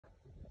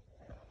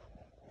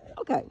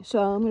Okay,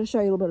 so I'm going to show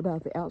you a little bit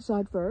about the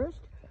outside first.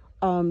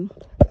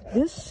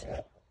 This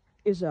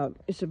is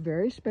it's a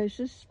very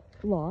spacious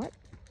lot.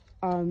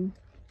 You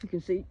can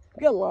see you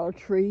got a lot of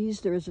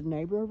trees. There is a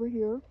neighbor over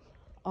here,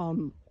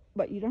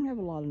 but you don't have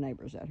a lot of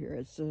neighbors out here.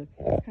 It's a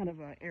kind of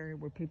an area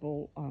where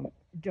people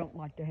don't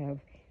like to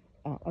have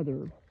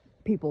other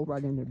people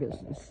right in their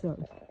business.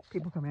 So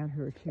people come out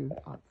here to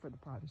for the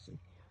privacy.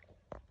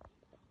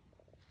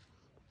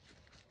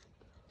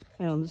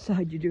 And on the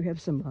side, you do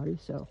have somebody,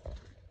 so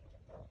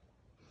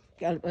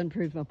got to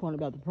unprove my point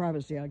about the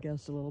privacy, I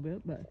guess, a little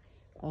bit. But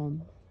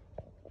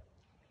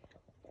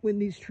when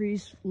these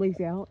trees leaf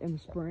out in the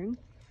spring,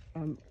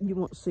 you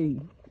won't see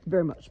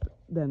very much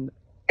very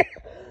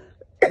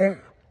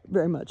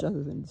much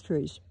other than the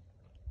trees.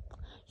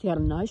 She had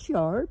a nice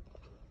yard.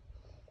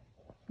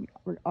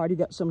 We already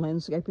got some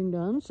landscaping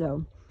done,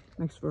 so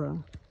makes for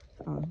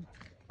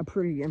a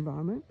pretty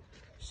environment.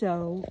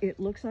 So it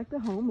looks like the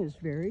home is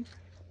very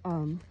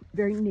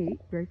neat,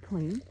 very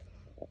clean.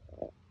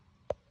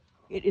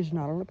 It is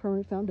not on a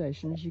permanent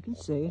foundation, as you can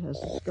see. It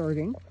has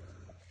skirting.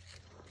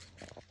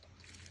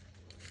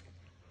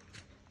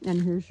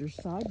 And here's your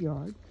side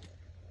yard.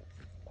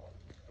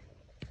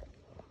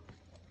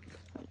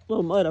 A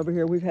little mud over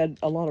here. We've had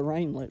a lot of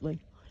rain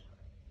lately.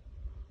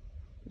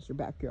 It's your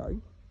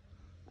backyard.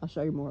 I'll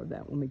show you more of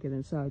that when we get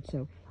inside.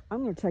 So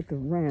I'm going to take a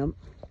ramp.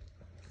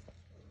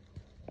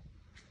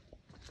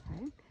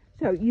 Okay.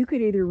 So you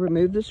could either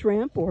remove this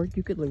ramp or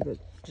you could leave it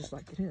just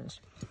like it is.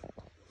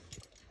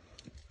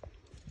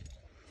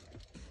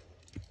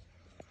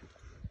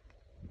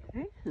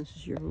 Okay, this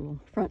is your little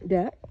front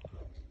deck.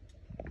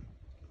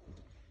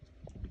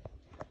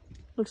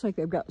 Looks like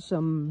they've got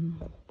some,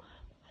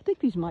 I think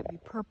these might be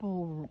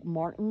purple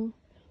martin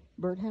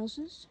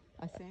birdhouses,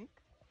 I think.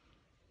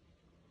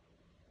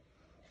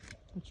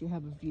 But you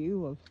have a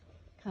view of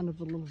kind of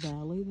the little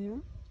valley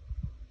there.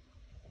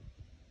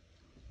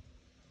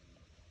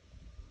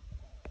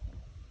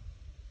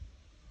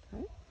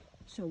 Okay,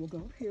 so we'll go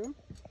up here.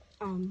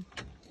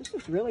 This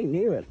is really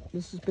new.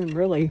 This has been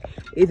really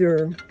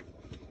either,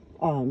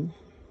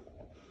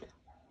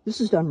 this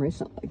is done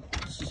recently.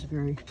 This is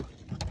very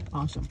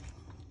awesome.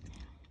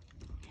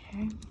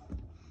 Okay.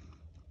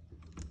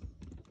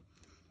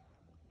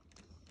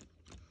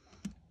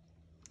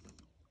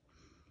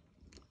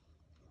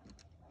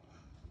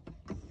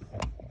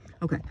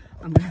 Okay,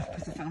 I'm gonna have to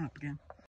put the phone up again.